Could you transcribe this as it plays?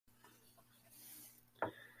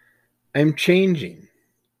I'm changing,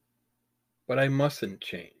 but I mustn't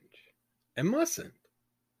change. I mustn't.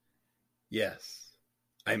 Yes,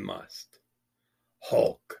 I must.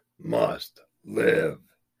 Hulk must live.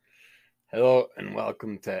 Hello and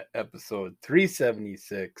welcome to episode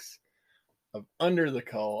 376 of Under the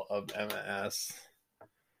Call of MS.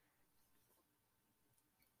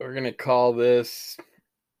 We're going to call this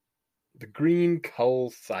the Green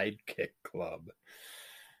Cull Sidekick Club.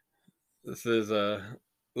 This is a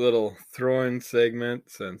little throw-in segment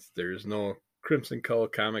since there's no Crimson Cull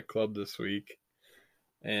Comic Club this week.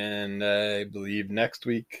 And I believe next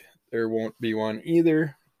week there won't be one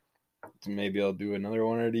either. So maybe I'll do another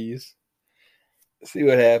one of these. See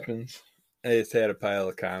what happens. I just had a pile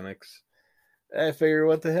of comics. I figure,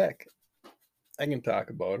 what the heck? I can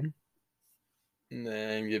talk about them. And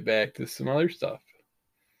then get back to some other stuff.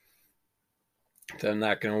 So I'm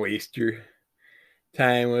not going to waste your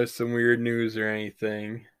time with some weird news or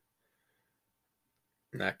anything.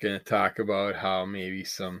 I'm not going to talk about how maybe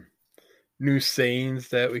some new sayings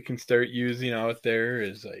that we can start using out there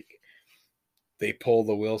is like, they pull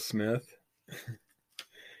the Will Smith.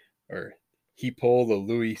 Or he pulled the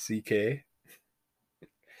Louis C.K.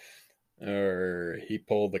 Or he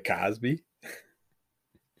pulled the Cosby.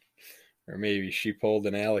 Or maybe she pulled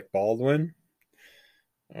an Alec Baldwin.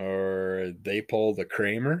 Or they pulled a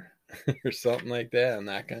Kramer. Or something like that. I'm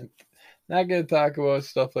not gonna talk about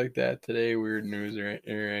stuff like that today. Weird news or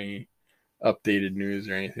any updated news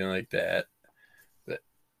or anything like that. But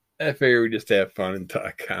I figure we just have fun and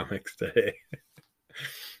talk comics today.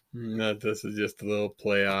 This is just a little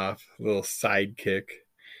playoff, a little sidekick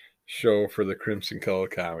show for the Crimson Cull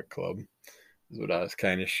Comic Club. Is what I was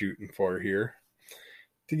kind of shooting for here.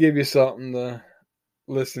 To give you something to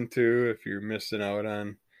listen to if you're missing out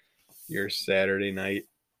on your Saturday night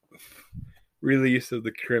release of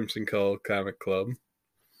the Crimson Cull Comic Club.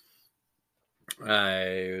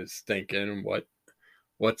 I was thinking,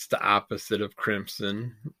 what's the opposite of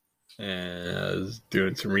crimson? And I was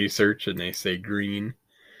doing some research, and they say green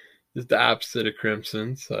is the opposite of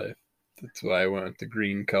crimson. So that's why I went with the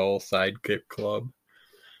Green Cull Sidekick Club.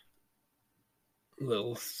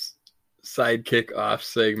 Little sidekick off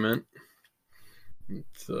segment.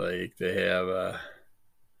 It's like they have a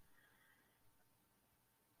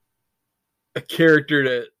character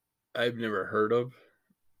that I've never heard of.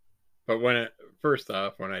 But when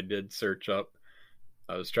I did search up,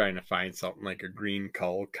 I was trying to find something like a Green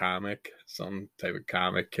Cull comic, some type of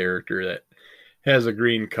comic character that has a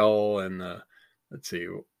green cull. And let's see,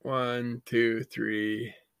 1, 2,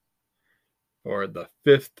 3, 4. The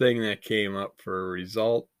fifth thing that came up for a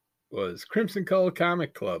result was Crimson Cull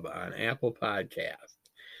Comic Club on Apple Podcast.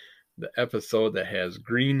 The episode that has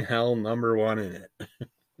Green Hell #1 in it.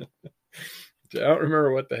 I don't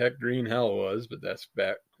remember what the heck Green Hell was, but that's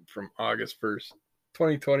back from August 1st,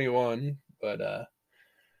 2021. But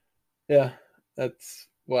yeah, that's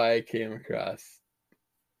why I came across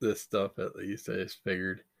this stuff. At least I just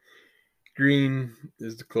figured green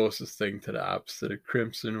is the closest thing to the opposite of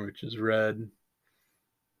crimson, which is red.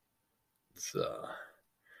 So,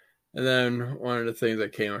 and then one of the things I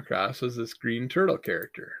came across was this Green Turtle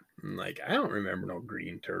character. I'm like, I don't remember no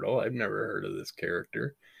Green Turtle. I've never heard of this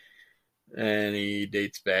character. And he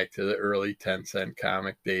dates back to the early 10-cent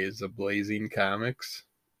comic days of Blazing Comics.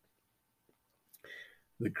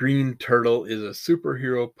 The Green Turtle is a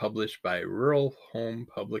superhero published by Rural Home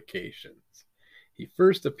Publications. He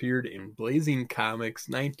first appeared in Blazing Comics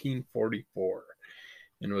 1944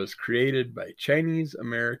 and was created by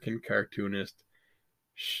Chinese-American cartoonist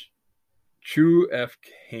Chu F.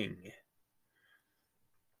 King,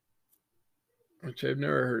 which I've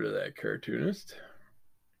never heard of that cartoonist.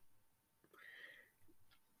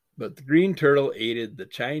 But the Green Turtle aided the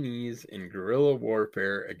Chinese in guerrilla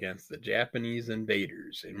warfare against the Japanese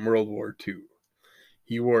invaders in World War II.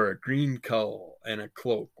 He wore a green cull and a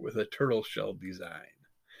cloak with a turtle shell design.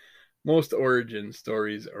 Most origin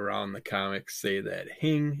stories around the comics say that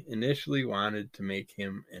Hing initially wanted to make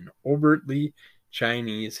him an overtly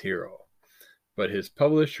Chinese hero, but his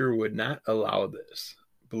publisher would not allow this,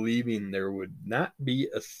 believing there would not be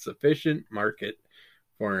a sufficient market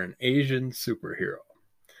for an Asian superhero.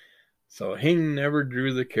 So Hing never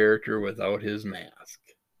drew the character without his mask.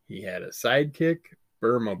 He had a sidekick,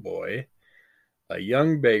 Burma Boy, a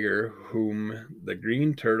young beggar whom the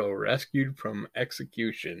Green Turtle rescued from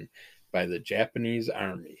execution by the Japanese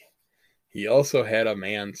army. He also had a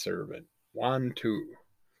manservant, Wan Tu.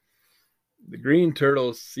 The Green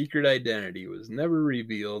Turtle's secret identity was never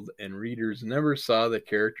revealed, and readers never saw the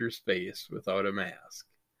character's face without a mask,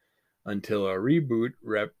 until a reboot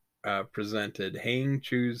presented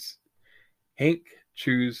Hank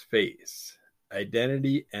Choose Face,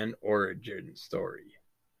 Identity and Origin Story.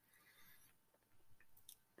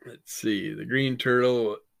 Let's see. The Green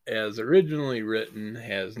Turtle, as originally written,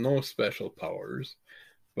 has no special powers,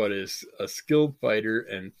 but is a skilled fighter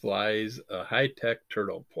and flies a high-tech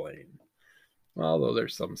turtle plane. Although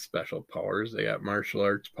there's some special powers. They got martial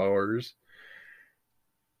arts powers.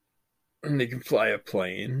 And they can fly a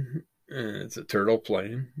plane. And it's a turtle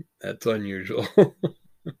plane. That's unusual.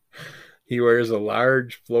 He wears a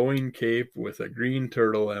large flowing cape with a green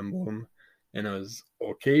turtle emblem and is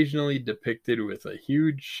occasionally depicted with a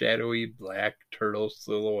huge shadowy black turtle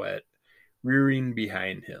silhouette rearing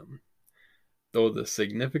behind him, though the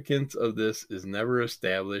significance of this is never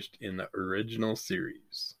established in the original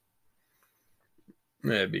series.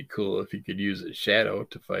 That'd be cool if he could use his shadow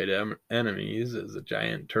to fight enemies as a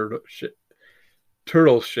giant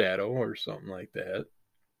turtle shadow or something like that.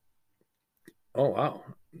 Oh, wow.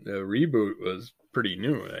 The reboot was pretty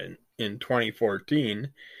new. In 2014,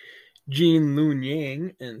 Gene Luen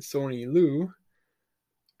Yang and Sonny Liu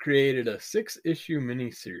created a 6-issue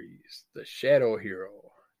miniseries, The Shadow Hero,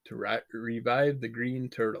 to revive the Green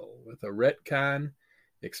Turtle with a retcon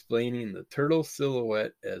explaining the turtle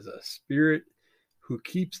silhouette as a spirit who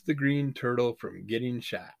keeps the Green Turtle from getting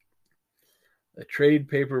shot. A trade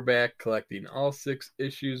paperback collecting all 6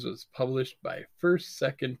 issues was published by First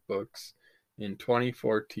Second Books in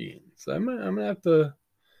 2014. So I'm gonna have to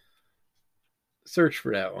search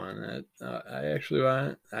for that one. I actually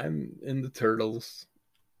want. I'm into turtles,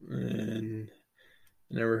 and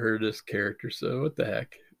I never heard of this character. So what the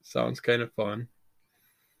heck? Sounds kind of fun.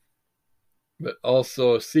 But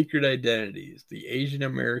also, Secret Identities, the Asian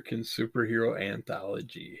American superhero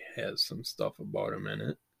anthology, has some stuff about him in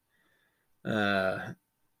it.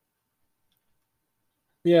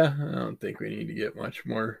 Yeah, I don't think we need to get much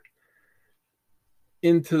more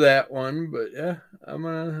into that one, but yeah,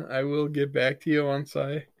 I will get back to you once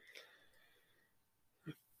I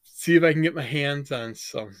see if I can get my hands on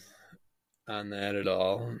that at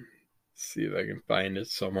all. See if I can find it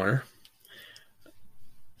somewhere.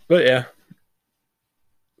 But yeah,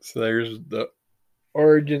 so there's the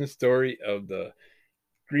origin story of the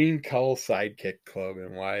Green Cull Sidekick Club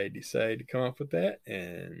and why I decided to come up with that.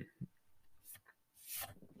 And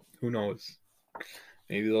who knows?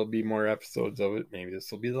 Maybe there'll be more episodes of it. Maybe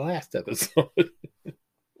this will be the last episode.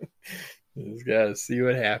 Just gotta see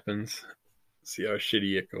what happens. See how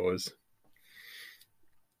shitty it goes.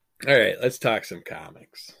 All right, let's talk some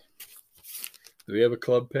comics. Do we have a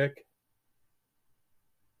club pick?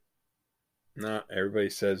 No, everybody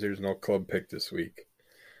says there's no club pick this week.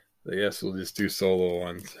 I guess we'll just do solo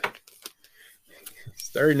ones.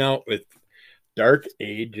 Starting out with Dark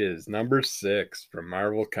Ages, number 6 from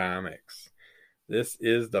Marvel Comics. This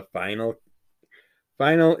is the final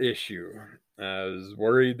issue. I was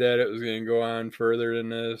worried that it was going to go on further than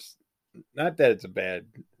this. Not that it's a bad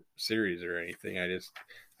series or anything.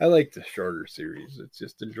 I like the shorter series. It's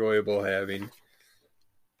just enjoyable having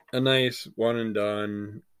a nice one and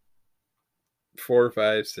done 4,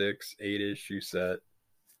 5, 6, 8 issue set,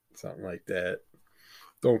 something like that.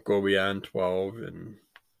 Don't go beyond 12, and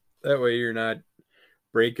that way you're not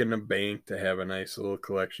breaking the bank to have a nice little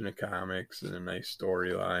collection of comics and a nice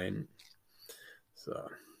storyline. So,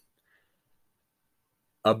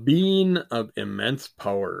 a being of immense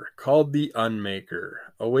power called the Unmaker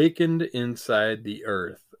awakened inside the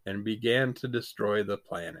Earth and began to destroy the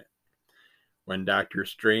planet. When Doctor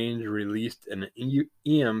Strange released an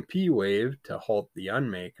EMP wave to halt the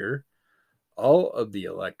Unmaker, all of the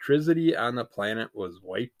electricity on the planet was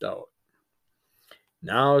wiped out.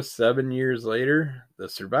 Now, 7 years later, the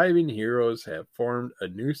surviving heroes have formed a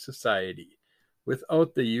new society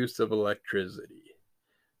without the use of electricity.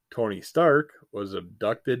 Tony Stark was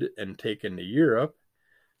abducted and taken to Europe,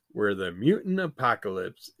 where the mutant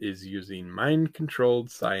apocalypse is using mind-controlled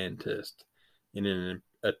scientists in an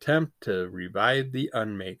attempt to revive the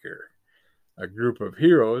Unmaker. A group of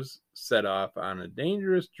heroes set off on a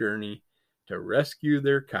dangerous journey to rescue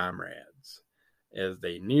their comrades as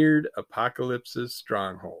they neared Apocalypse's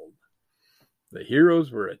stronghold. The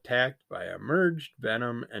heroes were attacked by a merged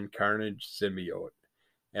Venom and Carnage symbiote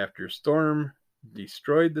after Storm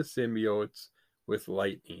destroyed the symbiotes with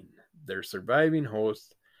lightning. Their surviving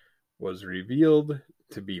host was revealed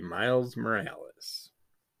to be Miles Morales.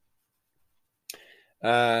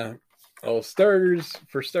 For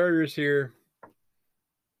starters here,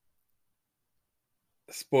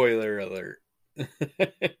 spoiler alert.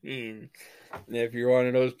 If you're one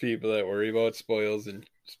of those people that worry about spoilers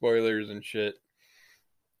and shit,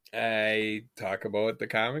 I talk about the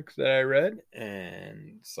comics that I read,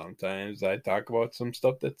 and sometimes I talk about some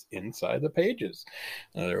stuff that's inside the pages.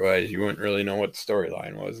 Otherwise, you wouldn't really know what the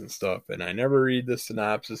storyline was and stuff. And I never read the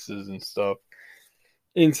synopsises and stuff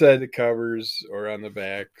inside the covers or on the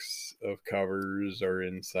backs of covers or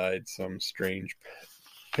inside some strange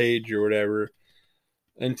page or whatever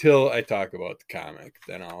until I talk about the comic.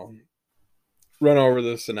 Then I'll run over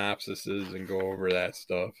the synopsises and go over that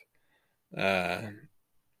stuff.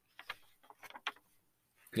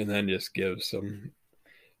 And then just give some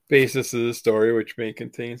basis of the story, which may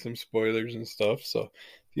contain some spoilers and stuff. So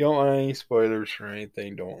if you don't want any spoilers for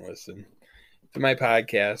anything, don't listen to my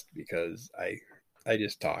podcast because I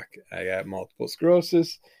just talk. I got multiple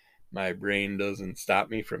sclerosis. My brain doesn't stop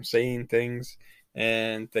me from saying things,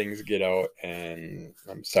 and things get out. And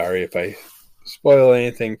I'm sorry if I spoil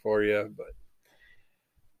anything for you,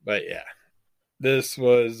 but yeah, this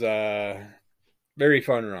was a very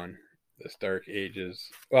fun run. This Dark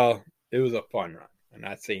Ages. Well, it was a fun run. I'm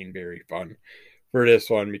not saying very fun for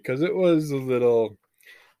this one because it was a little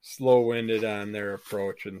slow-winded on their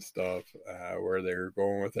approach and stuff, where they were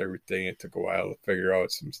going with everything. It took a while to figure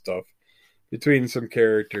out some stuff between some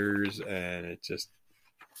characters, and it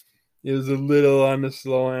was a little on the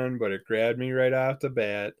slow end, but it grabbed me right off the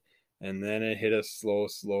bat, and then it hit a slow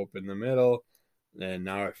slope in the middle, and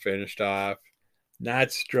now it finished off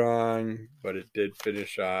not strong, but it did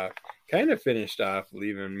finish off. Kind of finished off,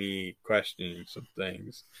 leaving me questioning some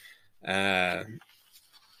things.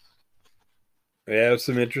 We have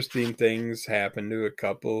some interesting things happen to a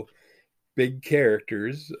couple big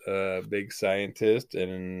characters, a big scientist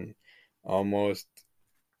and an almost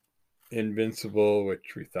invincible,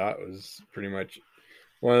 which we thought was pretty much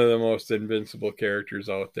one of the most invincible characters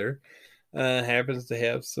out there. Happens to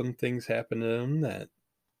have some things happen to him that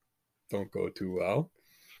don't go too well.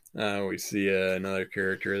 We see another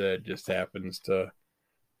character that just happens to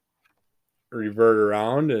revert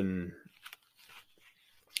around and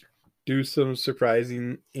do some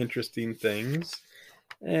surprising, interesting things.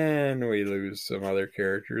 And we lose some other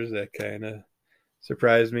characters that kind of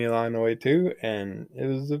surprised me along the way too. And it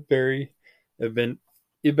was a very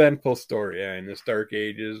eventful story. I mean, this Dark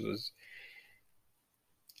Ages was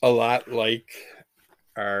a lot like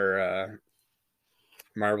our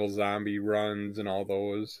Marvel Zombie runs and all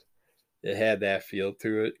those. It had that feel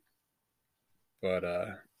to it.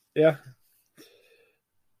 But yeah,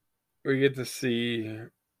 we get to see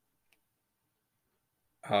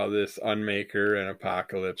how this Unmaker and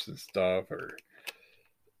Apocalypse and stuff are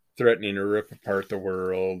threatening to rip apart the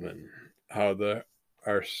world, and how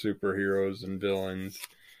our superheroes and villains,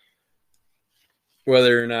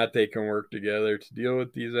 whether or not they can work together to deal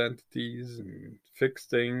with these entities and fix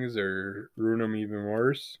things or ruin them even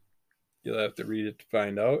worse. You'll have to read it to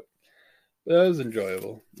find out. But that was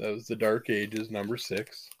enjoyable. That was The Dark Ages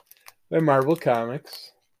 #6 by Marvel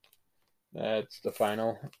Comics. That's the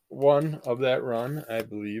final one of that run, I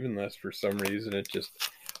believe, unless for some reason it just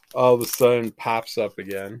all of a sudden pops up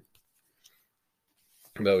again.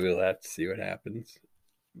 But we'll have to see what happens.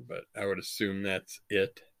 But I would assume that's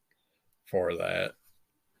it for that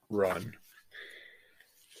run.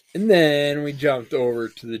 And then we jumped over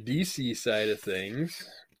to the DC side of things,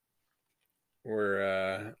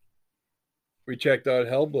 where we checked out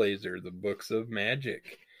Hellblazer, the Books of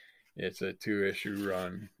Magic. It's a 2-issue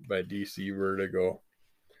run by DC Vertigo.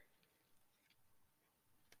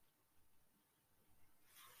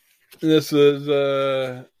 This is,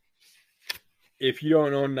 if you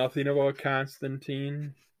don't know nothing about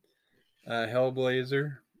Constantine,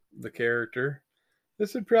 Hellblazer, the character,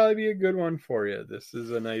 this would probably be a good one for you. This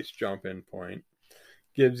is a nice jump-in point.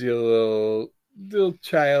 Gives you a little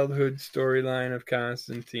childhood storyline of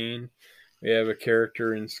Constantine. We have a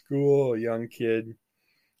character in school, a young kid.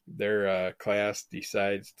 Their class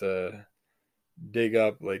decides to dig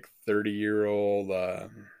up like 30-year-old,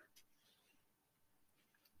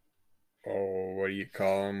 what do you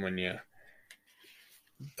call them when you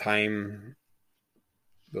time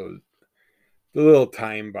those, the little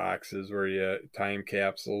time boxes where you time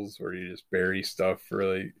capsules where you just bury stuff.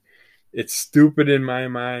 Really, it's stupid in my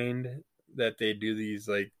mind that they do these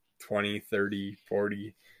like 20, 30,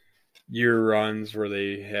 40 year runs where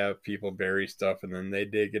they have people bury stuff and then they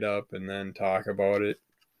dig it up and then talk about it.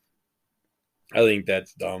 I think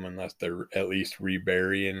that's dumb unless they're at least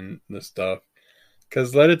reburying the stuff.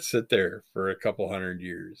 Because let it sit there for a couple 100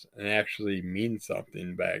 years and actually mean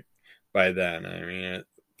something back by then. I mean, a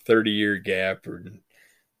 30-year gap or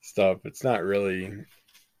stuff, it's not really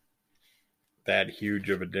that huge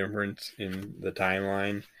of a difference in the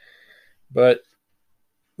timeline. But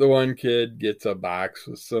the one kid gets a box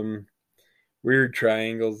with some weird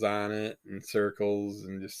triangles on it and circles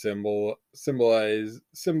and just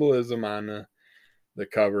symbolism on the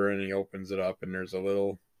cover, and he opens it up and there's a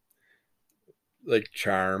little like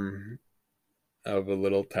charm of a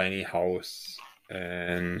little tiny house,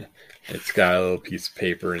 and it's got a little piece of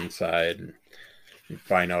paper inside, and you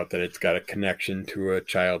find out that it's got a connection to a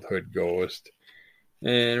childhood ghost.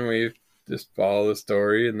 And we just follow the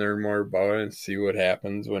story and learn more about it and see what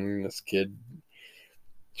happens when this kid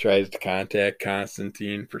tries to contact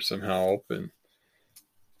Constantine for some help, and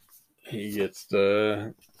he gets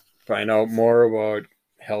to find out more about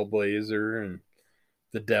Hellblazer and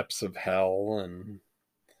the depths of hell, and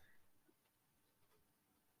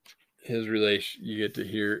his relation. You get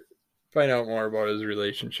to find out more about his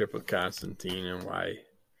relationship with Constantine and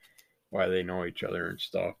why they know each other and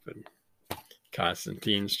stuff, and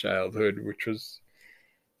Constantine's childhood, which was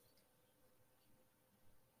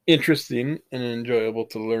interesting and enjoyable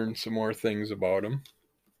to learn some more things about him.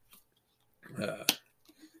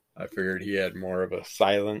 I figured he had more of a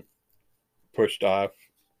silent, pushed off,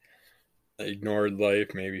 ignored life,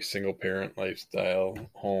 maybe single parent lifestyle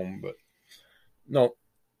home, but no,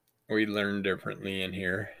 we learn differently in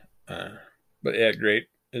here. But yeah, great.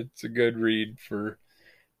 It's a good read for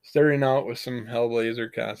starting out with some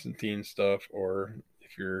Hellblazer Constantine stuff, or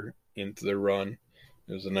if you're into the run,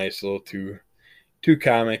 it was a nice little two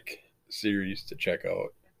comic series to check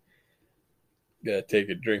out. Gotta take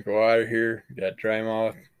a drink of water here. Got dry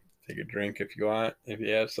mouth. Take a drink if you want, if you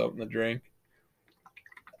have something to drink.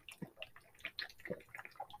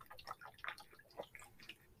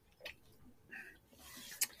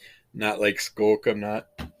 Not like Skulk. I'm not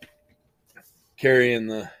carrying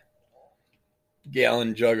the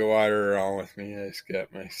gallon jug of water around with me. I just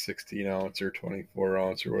got my 16 ounce or 24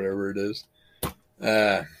 ounce or whatever it is.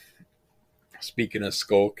 Speaking of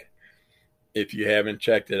Skulk, if you haven't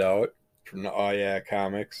checked it out, from the Oh Yeah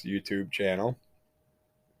Comics YouTube channel,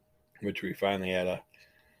 which we finally had a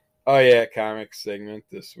Oh Yeah Comics segment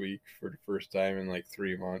this week for the first time in like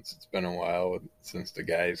 3 months. It's been a while since the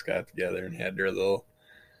guys got together and had their little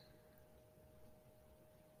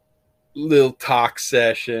talk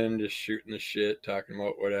session, just shooting the shit, talking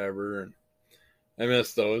about whatever. And I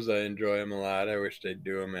miss those. I enjoy them a lot. I wish they'd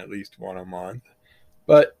do them at least one a month,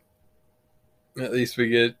 but at least we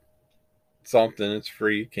get something. It's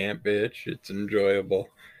free. Can't bitch. It's enjoyable.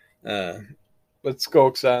 But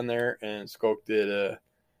Skulk's on there, and Skulk did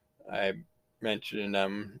I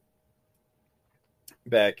mentioned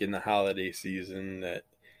back in the holiday season that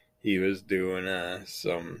he was doing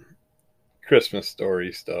some Christmas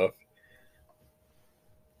story stuff,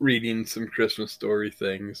 reading some Christmas story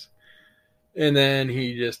things. And then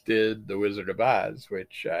he just did The Wizard of Oz,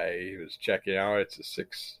 which I was checking out. It's a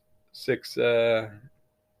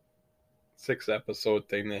six episode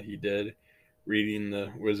thing that he did, reading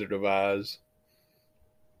The Wizard of Oz,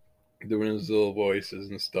 doing his little voices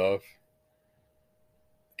and stuff.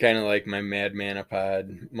 Kind of like my Mad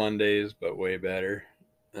Manapod Mondays, but way better.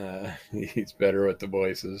 He's better with the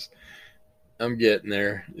voices. I'm getting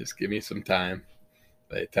there. Just give me some time.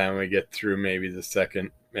 By the time we get through maybe the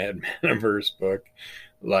second Mad Manaverse book,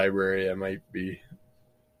 library, I might be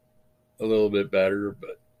a little bit better,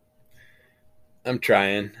 but I'm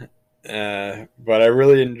trying. But I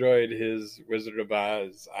really enjoyed his Wizard of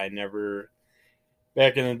Oz.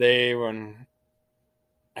 Back in the day when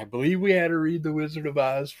I believe we had to read The Wizard of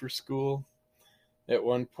Oz for school at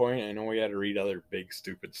one point. I know we had to read other big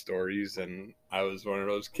stupid stories, and I was one of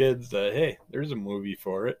those kids that, hey, there's a movie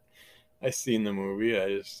for it. I seen the movie.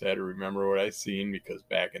 I just had to remember what I seen, because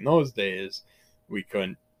back in those days we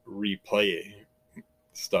couldn't replay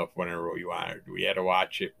stuff whenever we wanted. We had to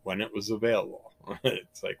watch it when it was available.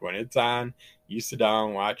 It's like when it's on, you sit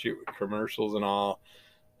down, watch it with commercials and all,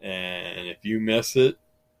 and if you miss it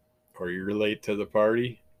or you're late to the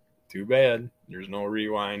party, too bad. There's no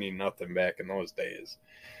rewinding, nothing back in those days.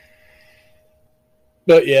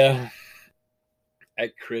 But yeah,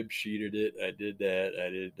 I crib sheeted it. I did that. I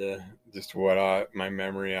did just my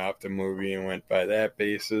memory off the movie and went by that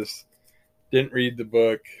basis. Didn't read the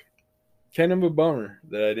book. Kind of a bummer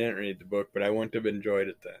that I didn't read the book, but I wouldn't have enjoyed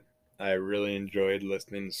it then. I really enjoyed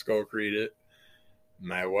listening to Skulk read it.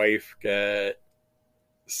 My wife got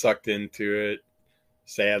sucked into it.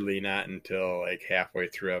 Sadly, not until like halfway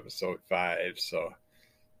through episode 5.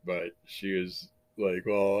 But she was like,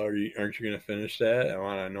 "Well, aren't you going to finish that? I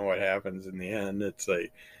want to know what happens in the end." It's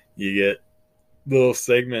like you get little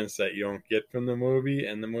segments that you don't get from the movie,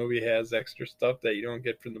 and the movie has extra stuff that you don't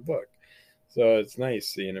get from the book. So it's nice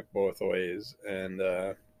seeing it both ways. And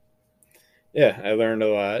yeah, I learned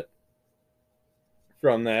a lot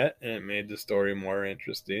from that, and it made the story more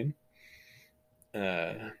interesting.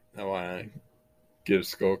 I want to give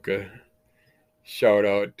Skoke a shout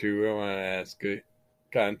out to. I want to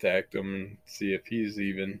contact him and see if he's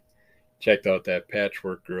even checked out that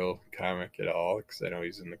Patchwork Girl comic at all, because I know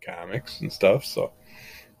he's in the comics and stuff. So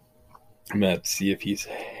I'm going to have to see if he's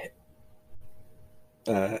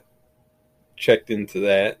checked into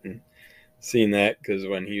that and seen that, because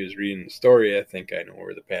when he was reading the story, I think I know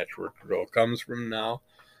where the Patchwork Girl comes from now.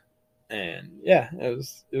 And yeah, it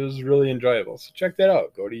was really enjoyable. So check that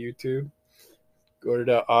out. Go to YouTube. Go to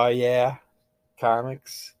the Oh Yeah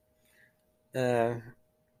Comics YouTube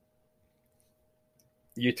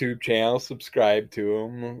channel. Subscribe to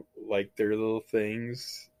them. Like their little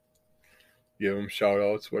things. Give them shout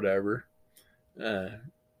outs, whatever. But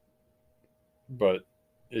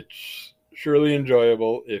it's surely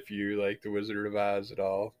enjoyable if you like The Wizard of Oz at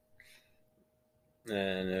all.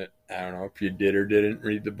 And I don't know if you did or didn't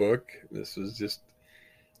read the book. This was just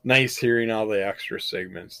nice hearing all the extra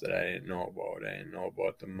segments that I didn't know about. I didn't know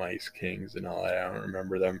about the Mice Kings and all that. I don't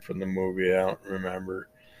remember them from the movie. I don't remember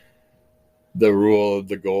the rule of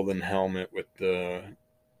the golden helmet with the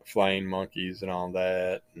flying monkeys and all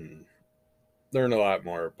that. And learn a lot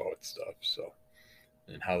more about stuff. So,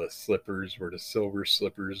 and how the slippers were the silver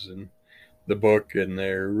slippers in the book and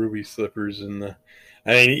their ruby slippers in the.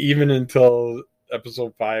 I mean, even until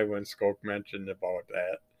episode 5 when Skoke mentioned about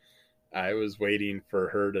that, I was waiting for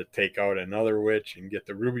her to take out another witch and get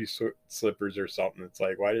the ruby slippers or something. It's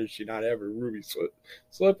like, why does she not have her ruby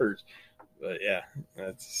slippers? But yeah,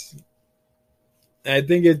 that's. I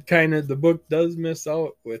think it kind of, the book does miss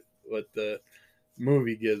out with what the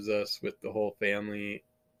movie gives us with the whole family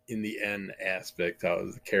in the end aspect, how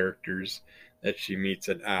the characters that she meets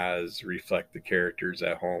in Oz reflect the characters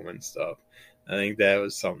at home and stuff. I think that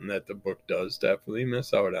was something that the book does definitely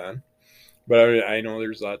miss out on. But I know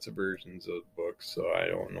there's lots of versions of the book, so I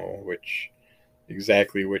don't know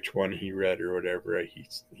exactly which one he read or whatever.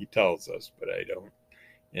 He tells us, but I don't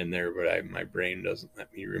in there. But my brain doesn't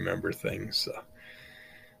let me remember things, so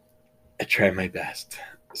I try my best.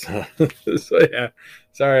 So yeah,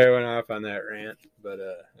 sorry I went off on that rant, but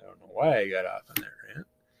I don't know why I got off on that rant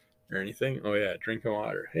or anything. Oh yeah, drinking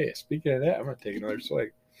water. Hey, speaking of that, I'm gonna take another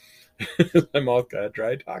swig. My mouth got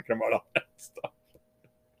dry talking about all that stuff.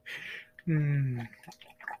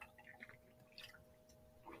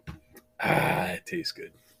 It tastes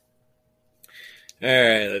good. All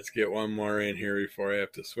right, let's get one more in here before I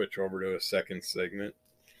have to switch over to a second segment.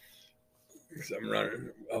 Because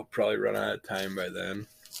I'll probably run out of time by then.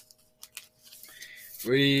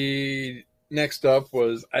 Next up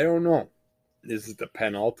was, I don't know, this is the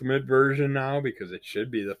penultimate version now, because it should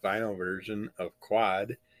be the final version of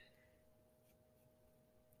Quad.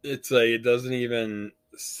 It's like, it doesn't even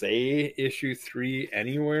say issue 3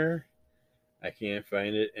 anywhere. I can't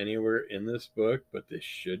find it anywhere in this book, but this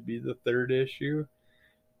should be the 3rd issue.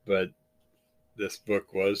 But this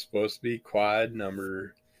book was supposed to be Quad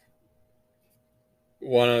number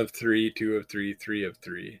 1 of 3, 2 of 3, 3 of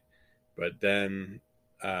 3. But then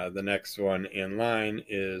the next one in line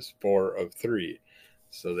is 4 of 3.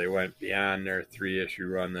 So they went beyond their 3-issue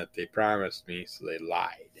run that they promised me, so they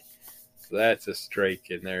lied. So that's a strike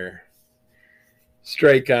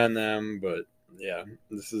on them. But yeah,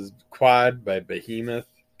 this is Quad by Behemoth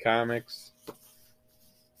Comics.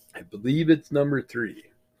 I believe it's number 3.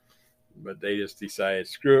 But they just decided,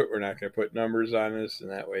 screw it, we're not going to put numbers on this, and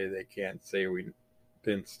that way they can't say we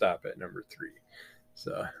didn't stop at number 3.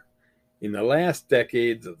 So, in the last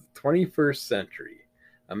decades of the 21st century,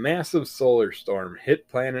 a massive solar storm hit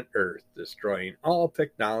planet Earth, destroying all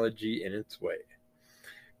technology in its way.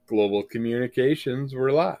 Global communications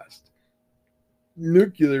were lost.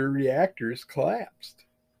 Nuclear reactors collapsed.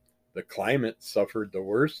 The climate suffered the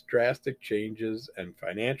worst drastic changes, and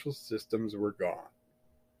financial systems were gone.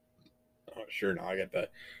 Oh, sure, now I got the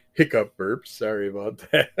hiccup burps. Sorry about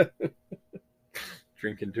that.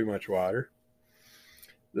 Drinking too much water.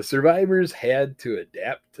 The survivors had to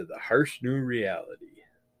adapt to the harsh new reality.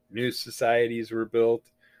 New societies were built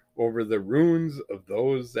over the ruins of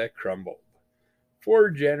those that crumbled.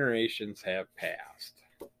 4 generations have passed.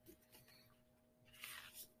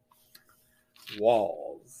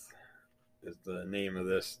 Walls is the name of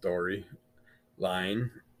this story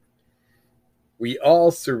line. We all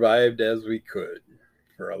survived as we could.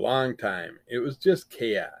 For a long time, it was just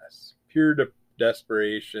chaos, pure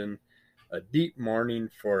desperation, a deep mourning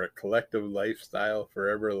for a collective lifestyle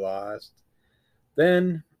forever lost.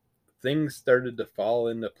 Then things started to fall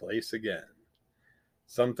into place again.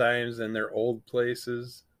 Sometimes in their old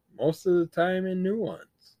places, most of the time in new ones.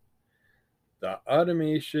 The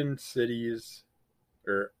automation cities,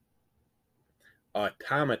 or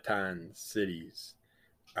automaton cities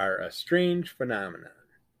are a strange phenomenon.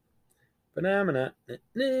 Phenomena.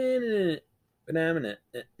 Phenomena.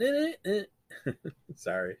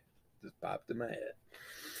 Sorry, just popped in my head.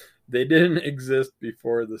 They didn't exist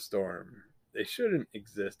before the storm. They shouldn't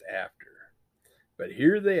exist after. But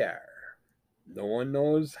here they are. No one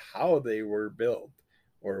knows how they were built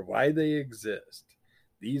or why they exist.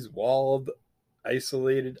 These walled,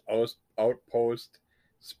 isolated outposts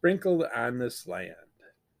sprinkled on this land.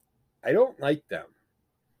 I don't like them.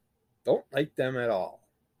 Don't like them at all.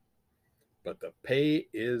 But the pay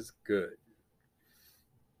is good.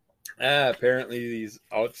 Apparently, these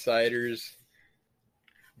outsiders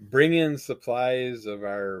bring in supplies of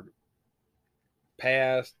our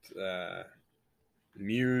past,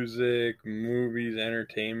 music, movies,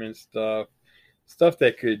 entertainment stuff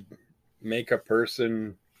that could make a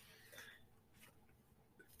person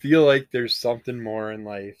feel like there's something more in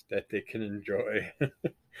life that they can enjoy.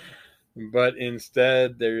 But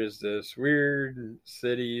instead, there's this weird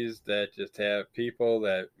cities that just have people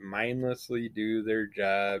that mindlessly do their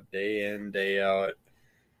job day in, day out.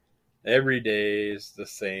 Every day is the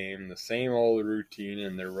same old routine,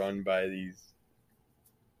 and they're run by these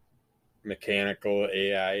mechanical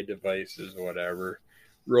AI devices, whatever,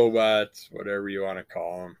 robots, whatever you want to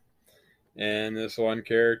call them. And this one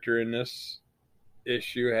character in this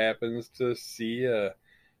issue happens to see a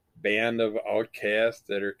band of outcasts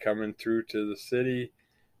that are coming through to the city,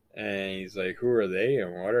 and he's like, who are they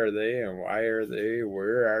and what are they and why are they,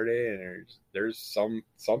 where are they, and there's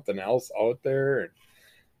something else out there, and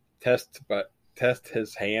test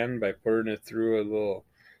his hand by putting it through a little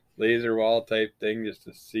laser wall type thing just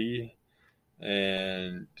to see,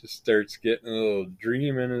 and just starts getting a little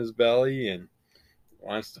dream in his belly and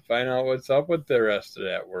wants to find out what's up with the rest of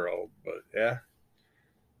that world. But yeah,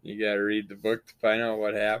 you got to read the book to find out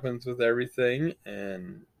what happens with everything.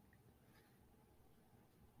 And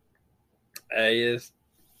it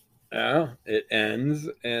ends,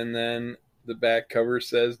 and then the back cover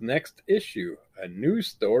says, next issue, a new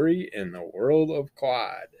story in the world of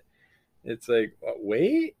Quad. It's like,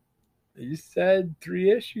 wait, you said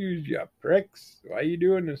 3 issues, you pricks. Why are you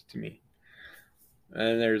doing this to me?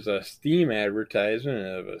 And there's a Steam advertisement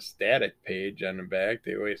of a static page on the back.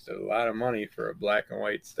 They wasted a lot of money for a black and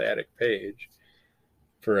white static page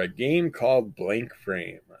for a game called Blank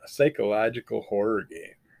Frame, a psychological horror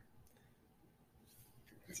game.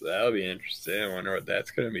 So that'll be interesting. I wonder what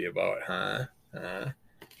that's going to be about, huh?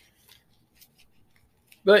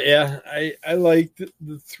 But yeah, I liked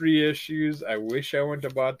the 3 issues. I wish I went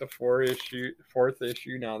about the 4th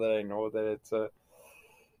issue now that I know that it's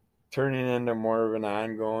turning into more of an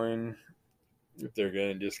ongoing. If they're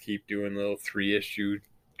going to just keep doing little 3-issue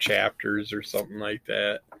chapters or something like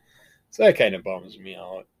that. So that kind of bums me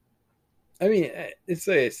out. I mean, it's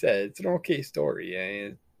like I said, it's an okay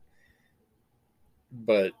story.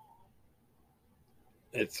 But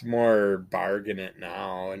it's more bargain it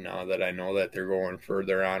now, and now that I know that they're going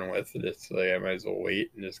further on with it, it's like I might as well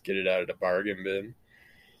wait and just get it out of the bargain bin.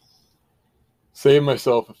 Save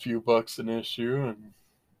myself a few bucks an issue and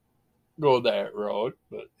go that route.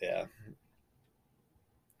 But yeah,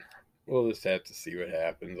 we'll just have to see what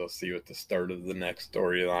happens. I'll see what the start of the next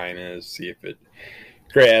storyline is, see if it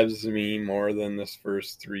grabs me more than this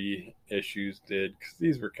first 3 issues did, because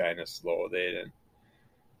these were kind of slow.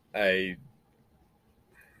 I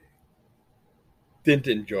didn't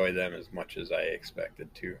enjoy them as much as I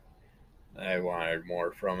expected to. I wanted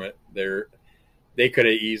more from it. They could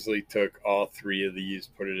have easily took all 3 of these,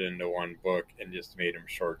 put it into one book, and just made them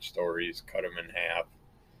short stories, cut them in half,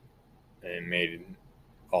 and made it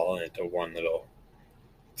all into one little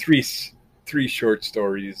three short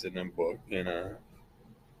stories in a book in a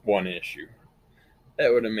 1 issue.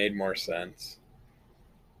 That would have made more sense.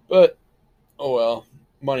 But oh well,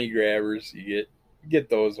 money grabbers. You get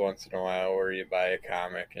those once in a while where you buy a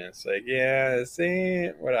comic and it's like, yeah, this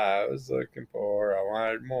ain't what I was looking for. I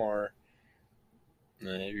wanted more.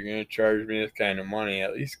 And if you're gonna charge me this kind of money,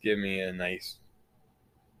 at least give me a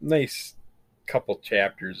nice couple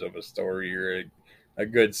chapters of a story, or a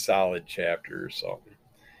good solid chapter or something.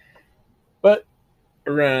 But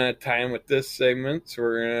we're running out of time with this segment, so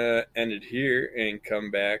we're gonna end it here and come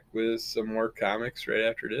back with some more comics right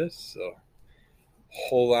after this. So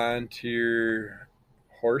hold on to your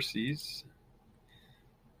horsies,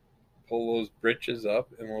 pull those britches up,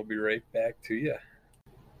 and we'll be right back to you.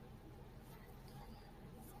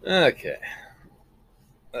 Okay,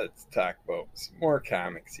 let's talk about some more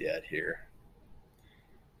comics yet here.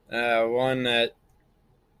 One that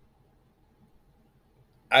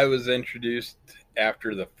I was introduced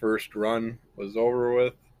after the first run was over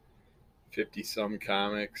with, 50-some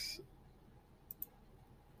comics.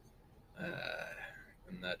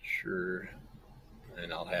 I'm not sure.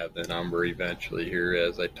 And I'll have the number eventually here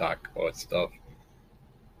as I talk about stuff.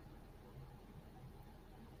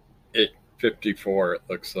 54, it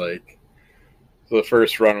looks like. So the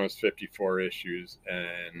first run was 54 issues,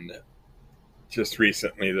 and just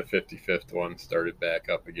recently the 55th one started back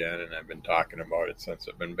up again, and I've been talking about it since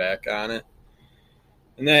I've been back on it.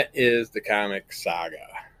 And that is the comic Saga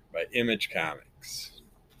by Image Comics.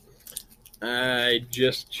 I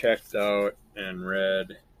just checked out and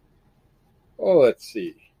read, let's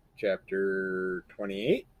see, chapter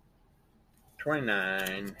 28,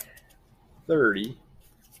 29, 30,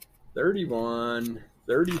 31,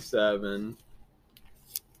 37,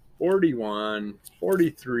 41,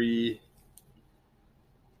 43,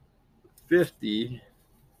 50,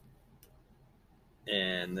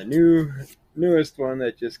 and the newest one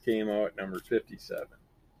that just came out, number 57.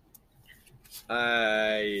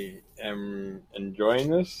 I am enjoying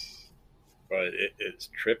this, but it is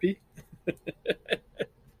trippy.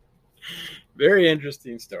 Very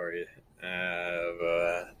interesting story.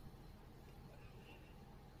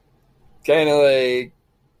 Kind of like,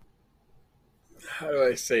 how do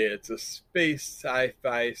I say it? It's a space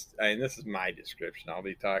sci-fi. This is my description. I'll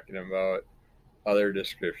be talking about other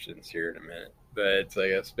descriptions here in a minute. But it's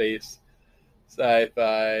like a space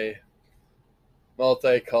sci-fi,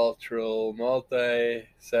 multicultural,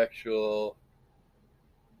 multi-sexual,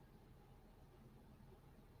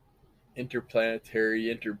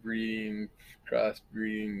 interplanetary, interbreeding,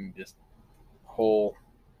 crossbreeding, just whole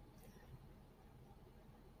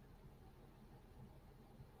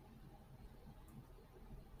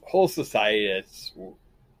society that's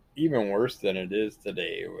even worse than it is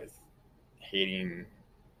today, with hating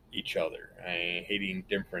each other, hating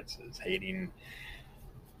differences, hating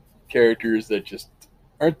characters that just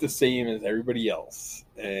aren't the same as everybody else,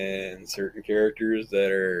 and certain characters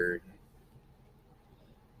that are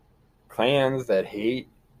clans that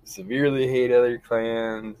severely hate other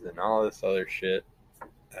clans, and all this other shit.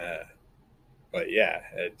 But yeah,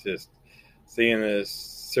 it's just seeing this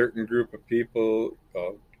certain group of people,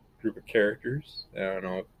 group of characters. I don't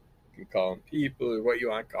know if you can call them people or what you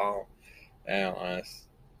want to call them. I don't want to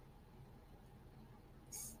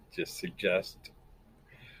just suggest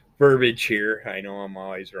verbiage here. I know I'm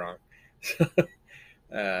always wrong.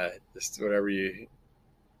 Just whatever you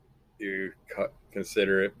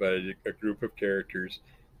consider it, but a group of characters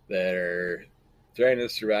that are trying to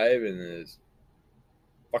survive in this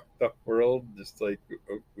fucked up world, just like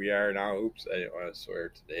we are now. Oops, I didn't want to swear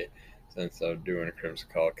today since I'm doing a Crimson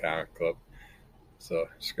Call Comic Club. So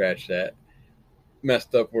scratch that.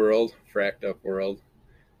 Messed up world, fracked up world.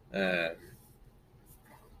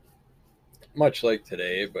 Much like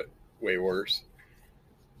today, but way worse.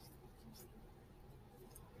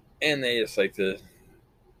 And they just like to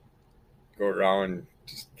go around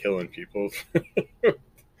just killing people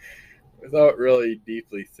without really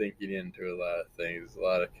deeply thinking into a lot of things. A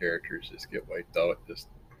lot of characters just get wiped out. Just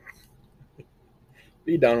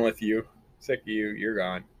be done with you. Sick of you. You're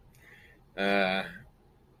gone.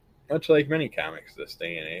 Much like many comics this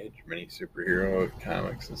day and age, many superhero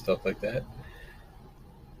comics and stuff like that.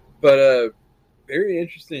 But very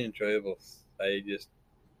interesting, enjoyable. It's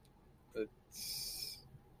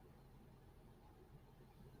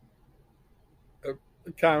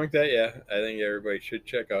a comic that, yeah, I think everybody should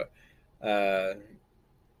check out.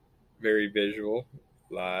 Very visual,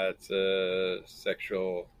 lots of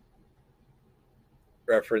sexual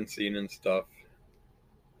referencing and stuff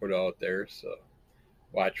put out there, so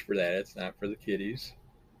watch for that. It's not for the kiddies,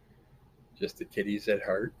 just the kiddies at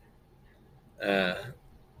heart.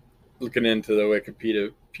 Looking into the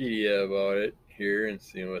Wikipedia about it here and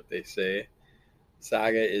seeing what they say.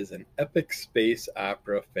 Saga is an epic space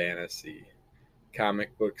opera fantasy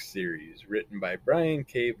comic book series written by Brian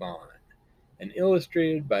K. Vaughan and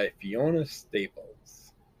illustrated by Fiona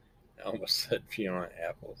Staples. I almost said Fiona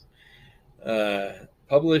Apples.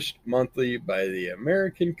 Published monthly by the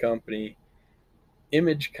American company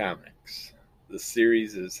Image Comics. The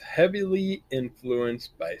series is heavily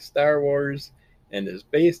influenced by Star Wars and is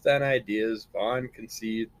based on ideas Vaughan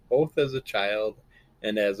conceived both as a child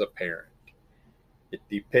and as a parent. It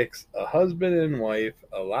depicts a husband and wife,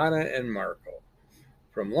 Alana and Marco,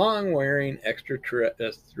 from long-wearing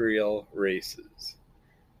extraterrestrial races,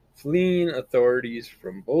 fleeing authorities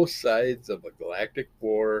from both sides of a galactic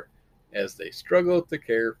war as they struggle to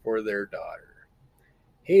care for their daughter.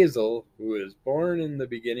 Hazel, who is born in the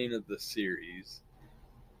beginning of the series,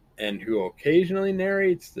 and who occasionally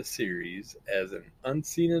narrates the series as an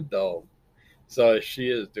unseen adult, so she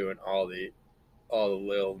is doing all the all the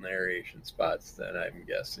little narration spots then, I'm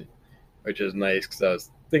guessing, which is nice because I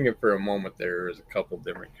was thinking for a moment there was a couple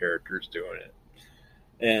different characters doing it.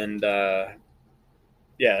 And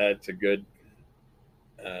yeah, that's a good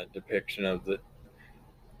depiction of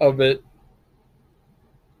it.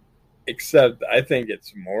 Except I think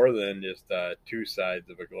it's more than just two sides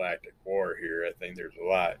of a galactic war here. I think there's a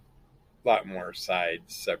lot more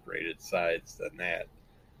sides, separated sides than that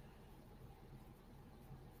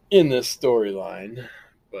in this storyline,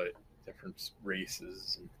 but different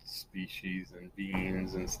races and species and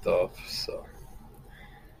beings and stuff. So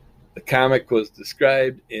the comic was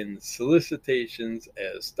described in solicitations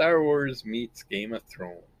as Star Wars meets Game of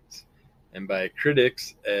Thrones, and by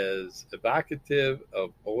critics as evocative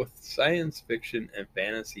of both science fiction and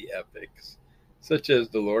fantasy epics, such as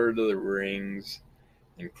The Lord of the Rings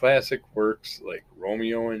and classic works like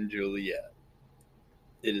Romeo and Juliet.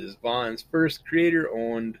 It is Vaughn's first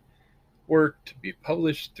creator-owned work to be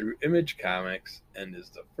published through Image Comics and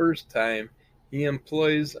is the first time he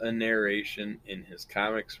employs a narration in his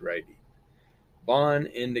comics writing. Vaughn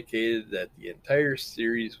indicated that the entire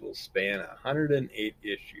series will span 108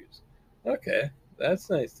 issues. Okay,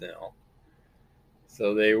 that's nice to know.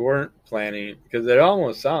 So they weren't planning, because it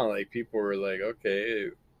almost sounded like people were like,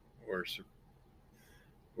 okay,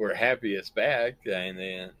 we're happy it's back, and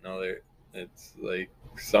they didn't know it's like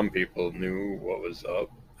some people knew what was up,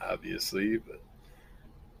 obviously, but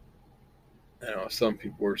I know some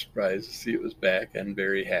people were surprised to see it was back and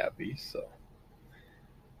very happy. So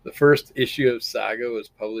the first issue of Saga was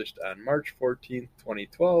published on March 14th,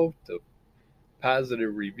 2012 to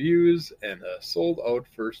positive reviews and a sold-out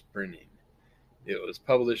first printing. It was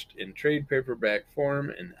published in trade paperback form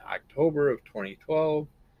in October of 2012.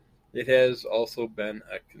 It has also been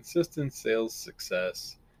a consistent sales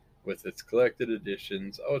success, with its collected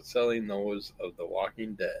editions outselling those of The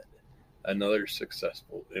Walking Dead, another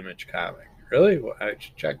successful Image comic. Really? Well, I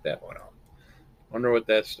should check that one out. Wonder what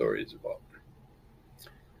that story is about.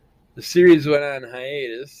 The series went on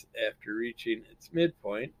hiatus after reaching its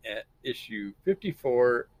midpoint at issue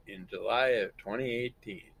 54 in July of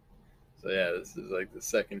 2018. So yeah, this is like the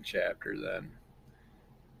second chapter then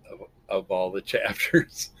of all the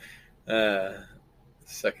chapters.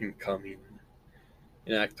 Second coming.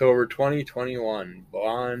 In October 2021,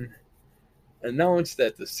 Vaughn announced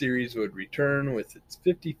that the series would return with its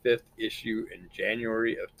 55th issue in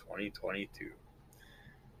January of 2022.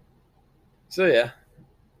 So yeah,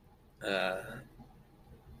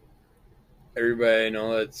 everybody I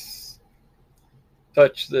know that's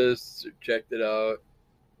touched this or checked it out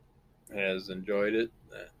has enjoyed it,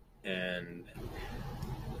 and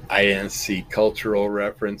I didn't see cultural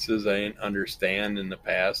references I didn't understand in the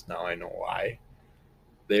past. Now I know why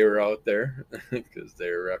they were out there, because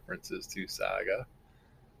they're references to Saga.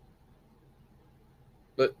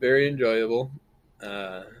 But very enjoyable.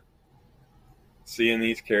 Seeing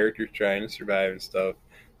these characters trying to survive and stuff.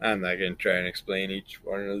 I'm not going to try and explain each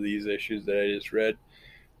one of these issues that I just read,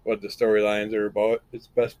 what the storylines are about. It's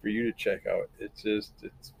best for you to check out. It's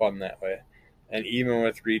fun that way. And even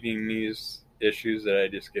with reading these issues that I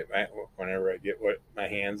just get whenever I get my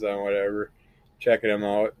hands on whatever, checking them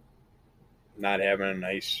out, not having a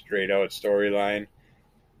nice straight out storyline.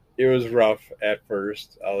 It was rough at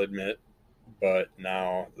first, I'll admit, but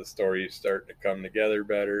now the stories start to come together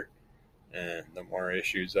better, and the more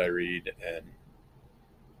issues I read, and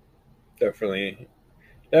definitely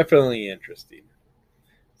interesting.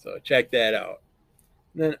 So check that out.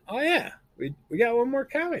 And then, oh yeah, we got one more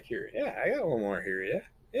comic here. Yeah, I got one more here.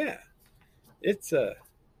 Yeah. It's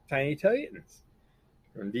Tiny Titans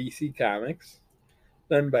from DC Comics,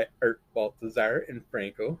 done by Art Baltazar and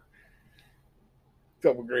Franco. A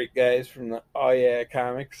couple great guys from the Oh Yeah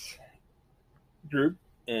Comics group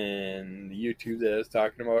and the YouTube that I was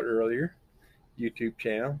talking about earlier. YouTube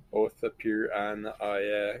channel. Both appear on the Oh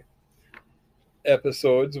Yeah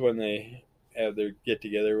episodes when they have their get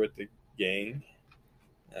together with the gang,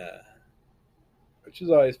 which is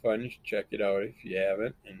always fun. You should check it out if you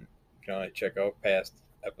haven't, and you can only check out past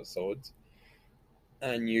episodes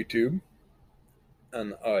on YouTube on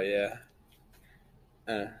the Oh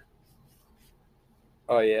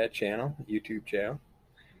Yeah channel, YouTube channel.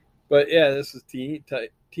 But yeah, this is Teeny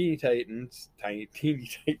Titans.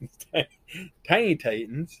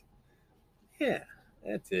 Yeah,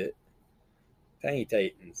 that's it. Tiny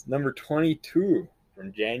Titans, number 22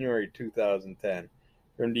 from January 2010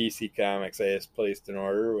 from DC Comics. I just placed an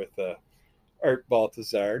order with Art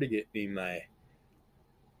Baltazar to get me my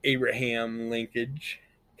Abraham Linkage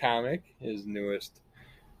comic, his newest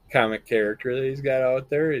comic character that he's got out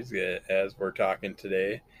there. He's got, as we're talking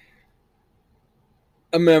today,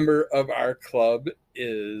 a member of our club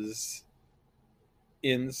is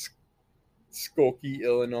in Skokie,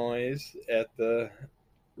 Illinois at the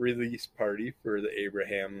release party for the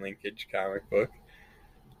Abraham Lincoln comic book.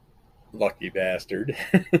 Lucky bastard.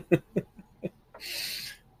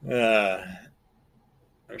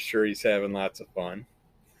 I'm sure he's having lots of fun.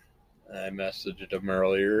 I messaged him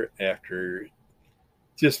earlier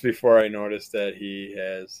just before I noticed that he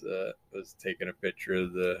was taking a picture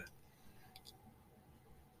of the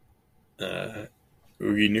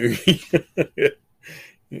Oogie Noogie.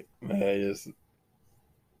 I just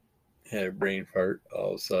had a brain fart all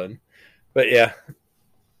of a sudden. But yeah,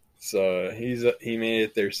 so he made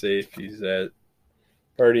it there safe. He's at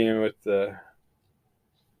partying with the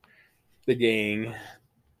gang,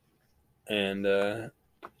 and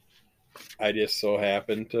I just so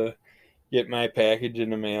happened to get my package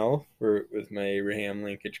in the mail with my Abraham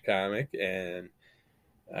Lincoln comic, and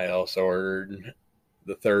I also ordered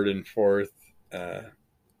the third and fourth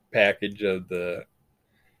package of the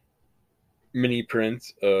mini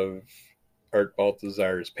prints of Art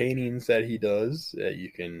Baltazar's paintings that he does.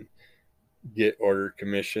 You can order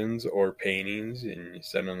commissions or paintings, and you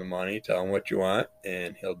send him the money, tell him what you want,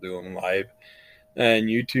 and he'll do them live on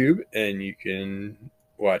YouTube, and you can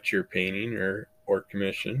watch your painting or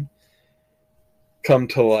commission come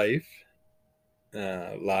to life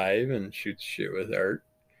live and shoot shit with Art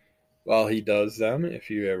while he does them. If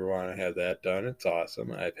you ever want to have that done, it's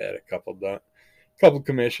awesome. I've had a couple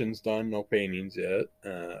commissions done, no paintings yet.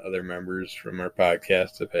 Other members from our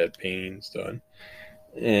podcast have had paintings done,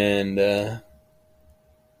 and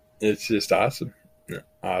it's just awesome.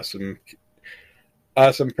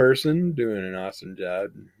 Awesome person doing an awesome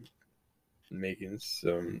job, making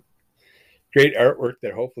some great artwork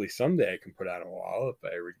that hopefully someday I can put on a wall if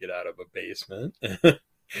I ever get out of a basement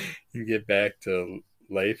and get back to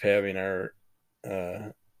life, having our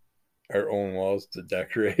own walls to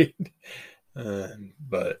decorate.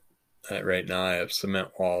 But right now I have cement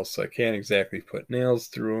walls, so I can't exactly put nails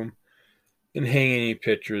through them and hang any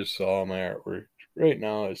pictures. So all my artwork right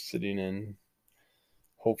now is sitting in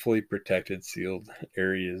hopefully protected, sealed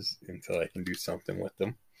areas until I can do something with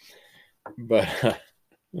them. But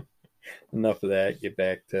enough of that. Get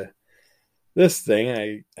back to this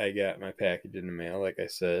thing. I got my package in the mail, like I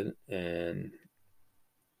said, and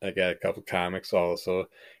I got a couple comics also.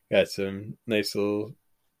 Got some nice little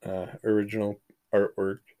original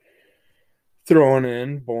artwork thrown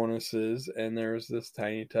in, bonuses, and there's this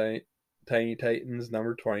Tiny Titans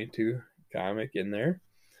number 22 comic in there,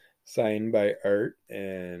 signed by Art,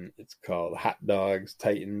 and it's called Hot Dogs,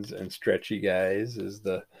 Titans, and Stretchy Guys is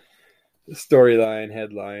the storyline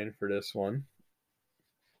headline for this one.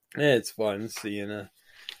 And it's fun seeing a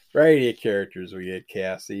variety of characters. We get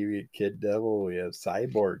Cassie, we get Kid Devil, we have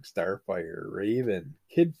Cyborg, Starfire, Raven,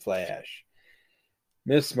 Kid Flash,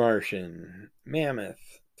 Miss Martian,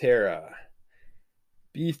 Mammoth, Terra,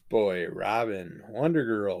 Beast Boy, Robin, Wonder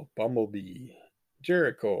Girl, Bumblebee,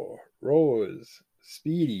 Jericho, Rose,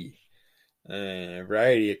 Speedy, and a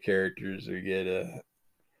variety of characters. We get a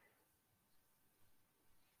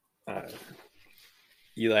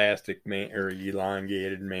Elastic Man or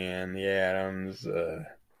Elongated Man, the Atoms,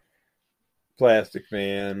 Plastic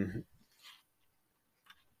Man,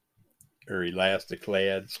 or Elastic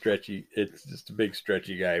Lad, Stretchy. It's just a big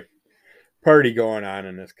stretchy guy party going on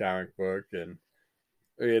in this comic book, and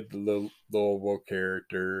we had the little Lobo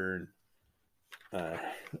character, and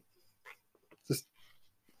just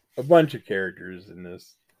a bunch of characters in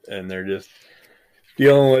this, and they're just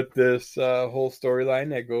dealing with this whole storyline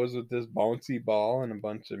that goes with this bouncy ball and a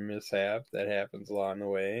bunch of mishap that happens along the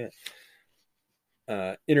way.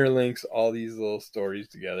 Interlinks all these little stories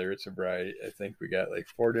together. It's a variety. I think we got like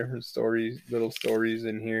 4 different little stories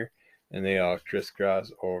in here, and they all crisscross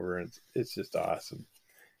over, and it's just awesome.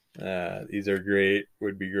 These are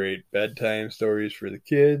would be great bedtime stories for the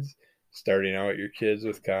kids, starting out your kids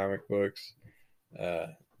with comic books,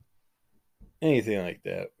 anything like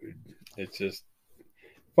that. It's just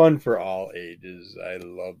fun for all ages. I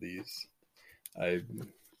love these. I've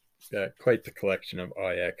got quite the collection of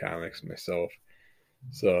comics myself.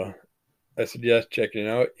 So I suggest checking it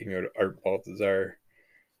out. You can go to Art Baltazar,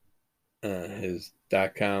 his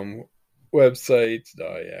 .com websites,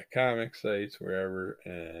 the comic sites, wherever,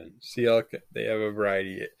 and see how they have a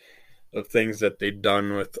variety of things that they've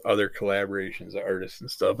done with other collaborations of artists and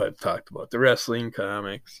stuff. I've talked about the wrestling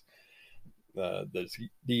comics, the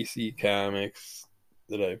DC comics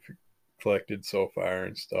that I've collected so far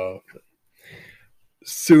and stuff.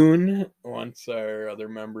 Soon, once our other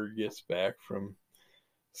member gets back from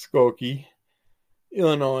Skokie,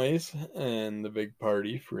 Illinois and the big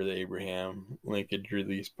party for the Abraham Lincoln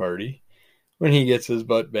release party. When he gets his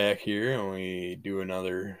butt back here and we do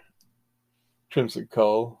another Crimson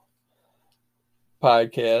Cull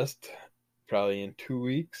podcast, probably in 2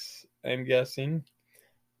 weeks, I'm guessing.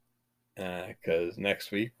 Because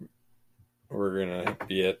next week we're going to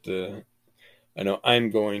be at the, I know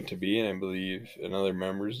I'm going to be, and I believe another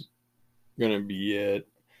member's going to be at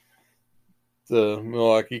the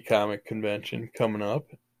Milwaukee Comic Convention coming up,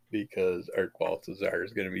 because Art Baltazar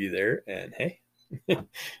is going to be there. And hey,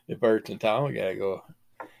 if Art's in town, we got to go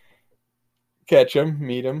catch him,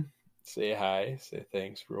 meet him, say hi, say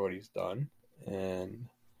thanks for what he's done. And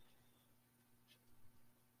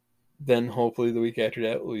then hopefully the week after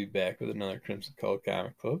that, we'll be back with another Crimson Cull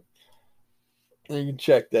Comic Club. And you can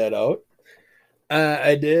check that out.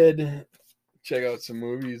 I did check out some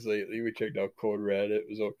movies lately. We checked out Code Red. It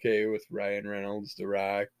was okay, with Ryan Reynolds, The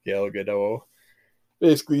Rock, Gal Gadot.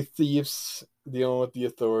 Basically, thieves dealing with the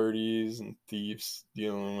authorities and thieves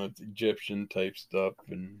dealing with Egyptian type stuff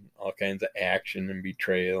and all kinds of action and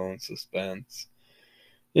betrayal and suspense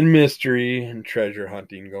and mystery and treasure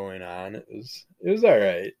hunting going on. It was all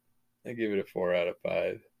right. I give it a 4 out of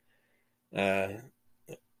 5.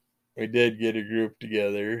 We did get a group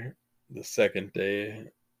together the second day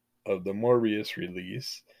of the Morbius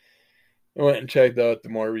release. I went and checked out the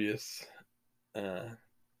Morbius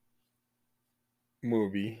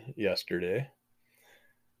movie yesterday,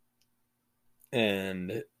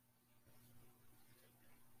 and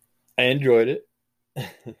I enjoyed it.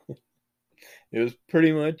 It was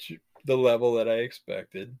pretty much the level that I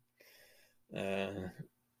expected.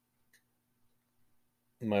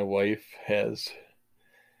 My wife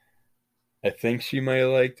I think she might have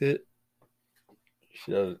liked it.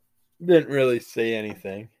 She didn't really say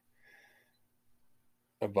anything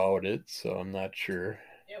about it, so I'm not sure.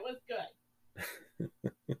 It was good.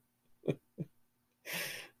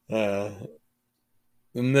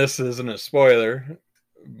 And this isn't a spoiler,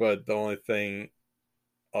 but the only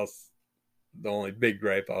big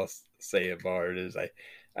gripe I'll say about it is I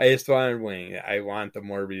just wanted Wing. I want the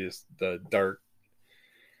Morbius, the dark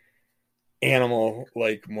animal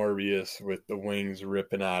like Morbius with the wings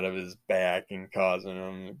ripping out of his back and causing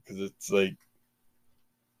him, because it's like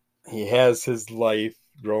he has his life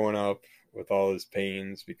growing up with all his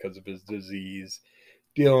pains because of his disease,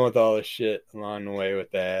 dealing with all the shit along the way with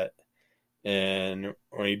that. And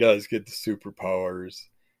when he does get the superpowers,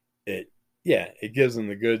 it gives him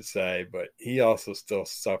the good side, but he also still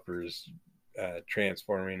suffers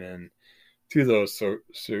transforming into those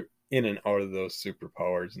in and out of those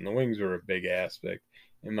superpowers. And the wings were a big aspect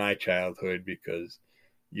in my childhood, because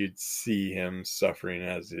you'd see him suffering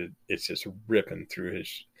as it's just ripping through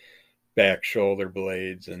his back shoulder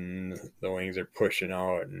blades, and the wings are pushing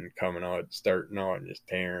out and coming out, starting out and just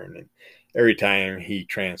tearing. And every time he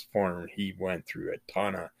transformed, he went through a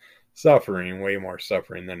ton of suffering, way more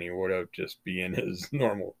suffering than he would have just being his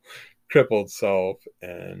normal crippled self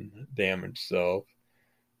and damaged self.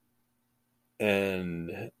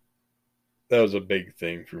 And that was a big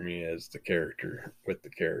thing for me as the character, but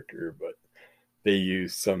they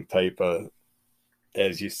use some type of,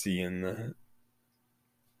 as you see in the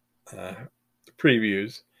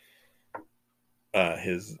previews,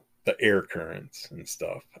 the air currents and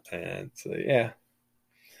stuff. And so I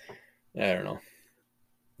don't know.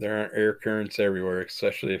 There aren't air currents everywhere,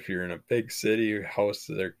 especially if you're in a big city.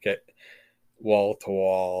 Houses are wall to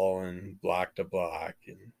wall and block to block,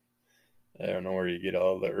 and I don't know where you get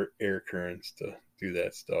all the air currents to do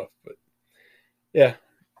that stuff. But yeah,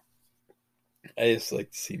 I just like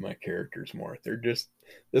to see my characters more. They're just,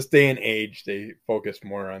 this day and age, they focus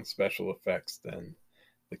more on special effects than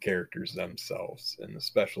the characters themselves. And the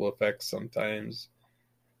special effects sometimes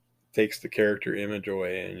takes the character image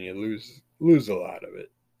away, and you lose a lot of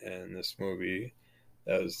it. And this movie,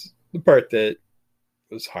 that was the part that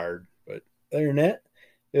was hard. But other than that,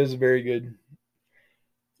 it was a very good.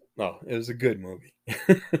 Well, it was a good movie.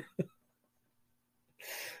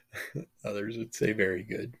 Others would say very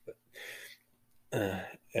good, but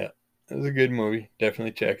yeah, it was a good movie.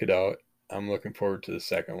 Definitely check it out. I'm looking forward to the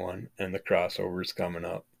second one, and the crossovers coming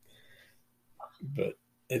up. But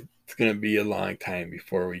it's going to be a long time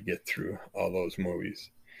before we get through all those movies.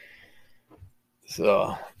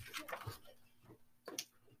 So,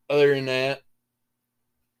 other than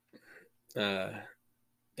that,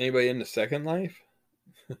 anybody into Second Life?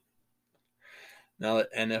 Now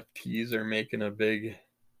that NFTs are making a big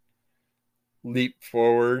leap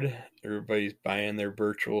forward, everybody's buying their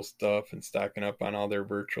virtual stuff and stocking up on all their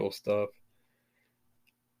virtual stuff.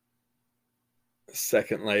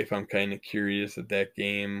 Second Life, I'm kind of curious at that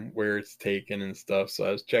game, where it's taken and stuff. So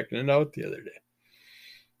I was checking it out the other day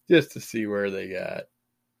just to see where they got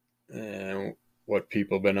and what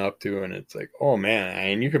people been up to. And it's like, oh man,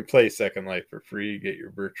 and you can play Second Life for free, get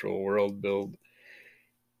your virtual world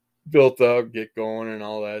built up, get going and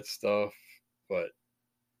all that stuff. But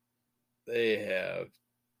they have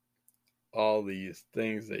all these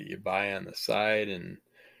things that you buy on the side, and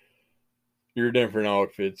your different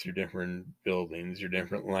outfits, your different buildings, your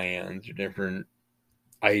different lands, your different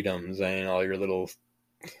items, and all your little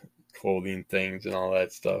clothing things and all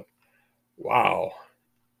that stuff. Wow.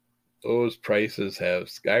 Those prices have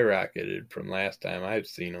skyrocketed from last time I've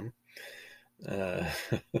seen them.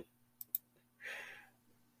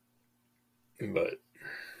 But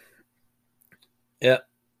yeah,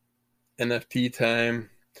 NFT time.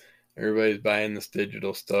 Everybody's buying this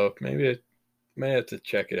digital stuff. Maybe I might have to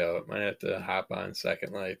check it out. Might have to hop on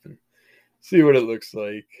Second Life and see what it looks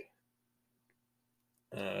like.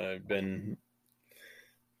 I've been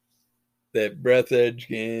that Breath Edge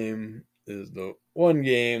game is the one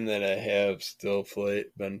game that I have still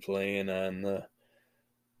been playing on the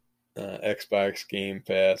Xbox Game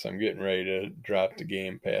Pass. I'm getting ready to drop the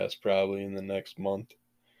Game Pass probably in the next month.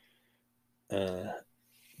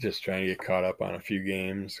 Just trying to get caught up on a few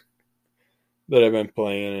games that I've been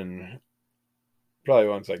playing, and probably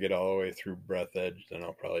once I get all the way through Breath Edge, then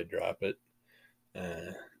I'll probably drop it.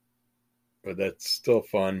 But that's still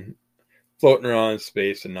fun. Floating around in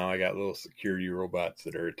space, and now I got little security robots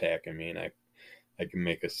that are attacking me, and I can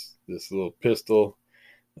make this little pistol,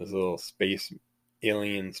 this little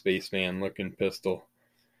alien spaceman looking pistol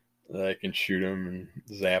that I can shoot them and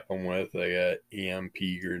zap them with. I got EMP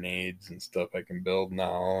grenades and stuff I can build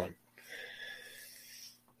now.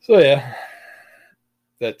 So yeah,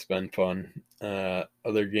 that's been fun.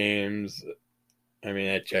 Other games, I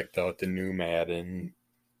mean, I checked out the new Madden,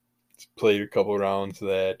 played a couple rounds of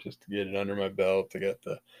that just to get it under my belt. I got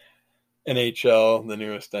the NHL, the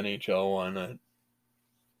newest NHL one.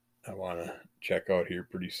 I want to check out here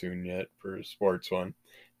pretty soon yet for a sports one.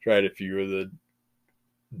 Tried a few of the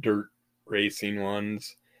dirt racing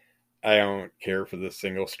ones. I don't care for the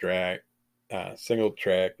single track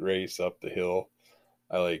race up the hill.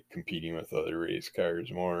 I like competing with other race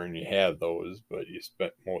cars more, and you have those, but you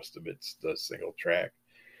spent most of it's the single track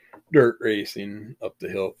dirt racing up the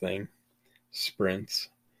hill thing, sprints.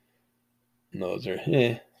 And those are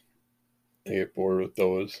I get bored with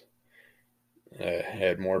those. I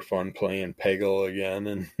had more fun playing Peggle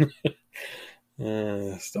again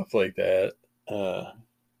and stuff like that. But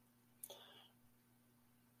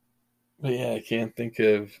yeah, I can't think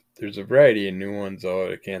of. There's a variety of new ones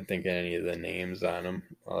out. I can't think of any of the names on them.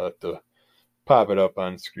 I'll have to pop it up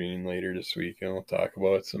on screen later this week, and we'll talk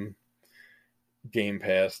about some Game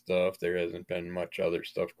Pass stuff. There hasn't been much other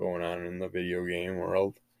stuff going on in the video game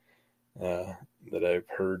world that I've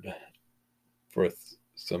heard for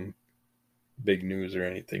some big news or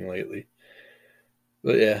anything lately.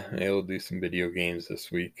 But yeah, we'll do some video games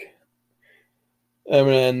this week. I'm going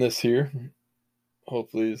to end this here.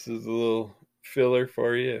 Hopefully this is a little filler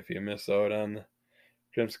for you if you miss out on the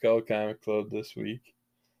Grim Skull Comic Club this week.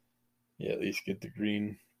 You at least get the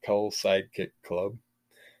Green Cull Sidekick Club.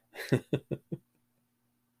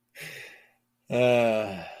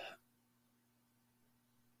 But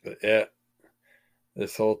yeah,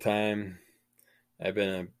 this whole time I've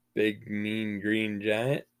been a big mean green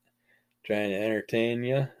giant trying to entertain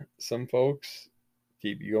you, some folks,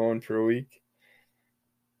 keep you going for a week.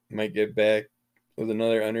 Might get back with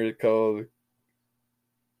another Under the Cull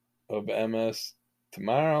of MS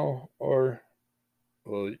tomorrow, or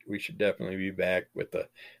well, we should definitely be back with the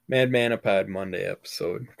Mad Manapod Monday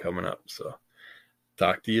episode coming up. So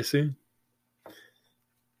talk to you soon.